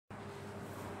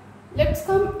Let's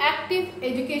come active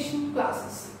education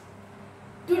classes.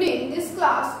 Today in this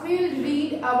class we will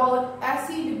read about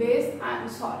acid, base and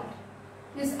salt.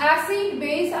 This acid,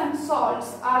 base and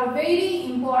salts are very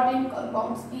important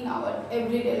compounds in our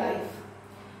everyday life.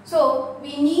 So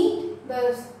we need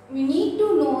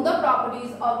to know the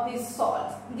properties of these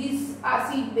salts, these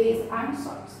acid, base and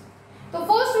salts. So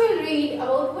first we will read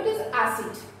about what is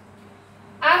acid.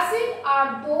 Acid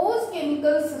are those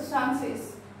chemical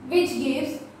substances which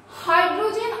gives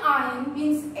hydrogen ion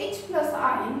means H plus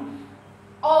ion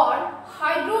or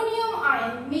hydronium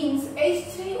ion means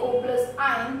H3O plus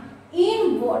ion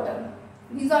in water.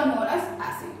 These are known as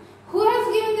acid. Who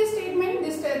has given this statement?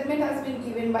 This statement has been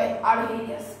given by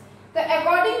Arrhenius.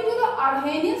 According to the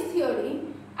Arrhenius theory,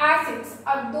 acids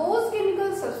are those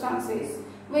chemical substances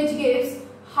which gives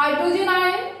hydrogen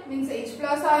ion means H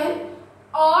plus ion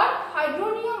or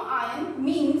hydronium ion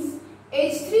means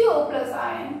H3O plus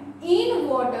ion in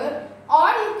water, or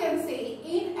you can say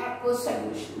in aqueous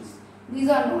solutions. These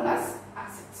are known as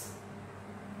acids.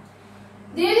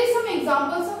 There is some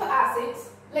examples of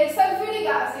acids like sulfuric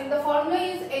acid, the formula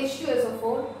is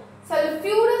H2SO4,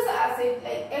 sulfurous acid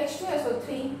like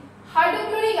H2SO3,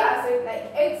 hydrochloric acid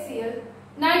like HCl,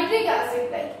 nitric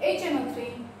acid like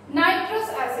HNO3, nitrous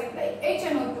acid like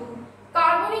HNO2,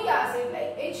 carbonic acid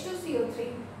like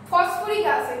H2CO3, phosphoric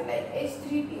acid like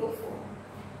H3PO4.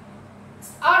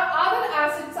 Our other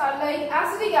acids are like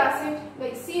acetic acid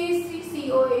like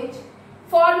CH3COH,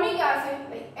 formic acid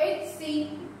like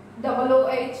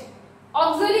HCOOH,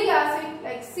 oxalic acid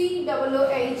like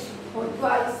COOH whole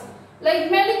twice,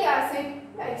 like malic acid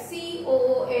like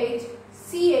COOH,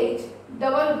 CH,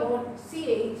 double bond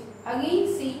CH, again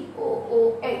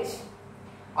COOH,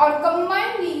 or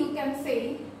combinedly you can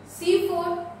say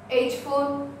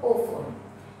C4H4O4.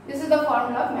 This is the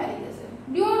formula of malic acid.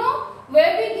 Do you know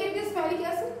where we get this malic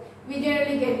acid? We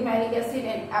generally get malic acid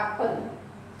in apple.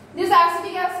 This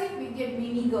acetic acid we get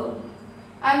vinegar,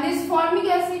 and this formic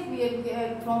acid we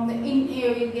get from the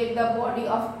we get the body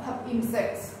of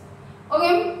insects.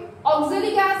 Okay,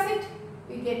 oxalic acid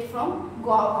we get from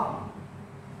guava.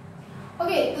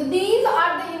 Okay, so these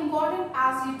are the important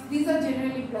acids. These are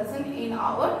generally present in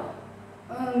our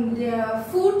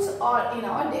foods or in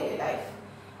our daily life.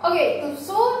 Okay,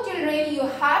 so children, you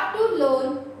have to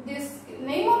learn this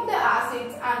name of the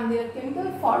acids and their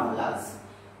chemical formulas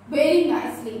very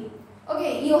nicely.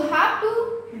 Okay, you have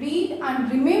to read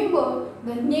and remember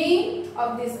the name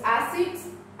of these acids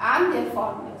and their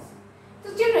formulas.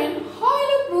 So children, how will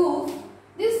you prove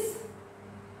this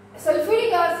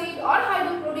sulfuric acid or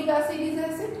hydrochloric acid is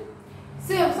acid?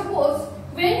 So suppose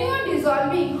when you are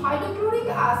dissolving hydrochloric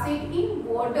acid in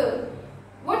water,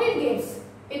 what it gives?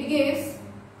 It gives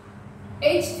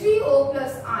H3O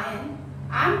plus ion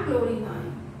and chlorine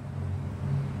ion.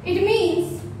 It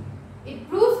means, it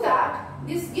proves that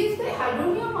this gives the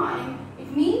hydronium ion.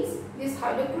 It means this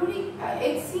hydrochloric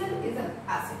HCl is an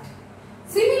acid.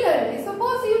 Similarly,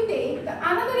 suppose you take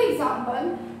another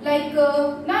example like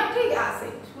nitric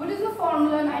acid. What is the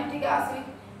formula nitric acid?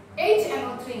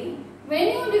 HNO3. When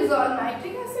you dissolve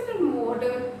nitric acid in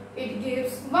water, it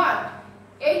gives what?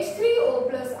 H3O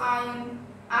plus ion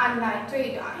and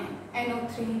nitrate ion,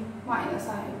 NO3 minus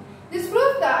ion. This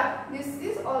proves that this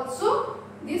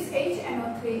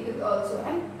HNO3 is also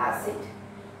an acid.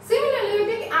 Similarly,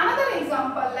 we take another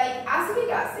example like acetic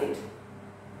acid.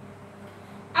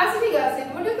 Acetic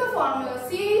acid, what is the formula?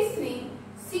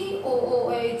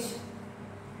 CH3COOH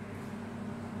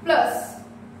plus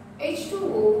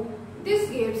H2O. This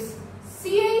gives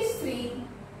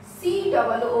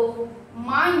CH3COO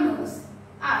minus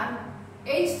and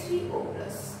H3O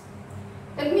plus.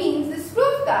 That means this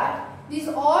proves that these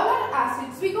all are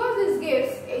acids because this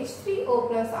gives H3O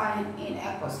plus ion in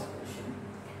aqueous solution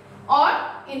or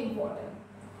in water.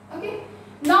 Okay.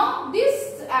 Now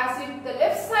this acid, the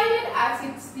left-sided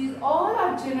acids, these all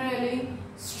are generally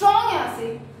strong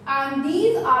acid and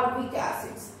these are weak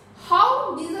acids.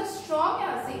 How these are strong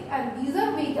acid and these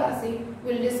are weak acid,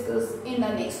 we'll discuss in the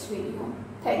next video.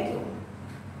 Thank you.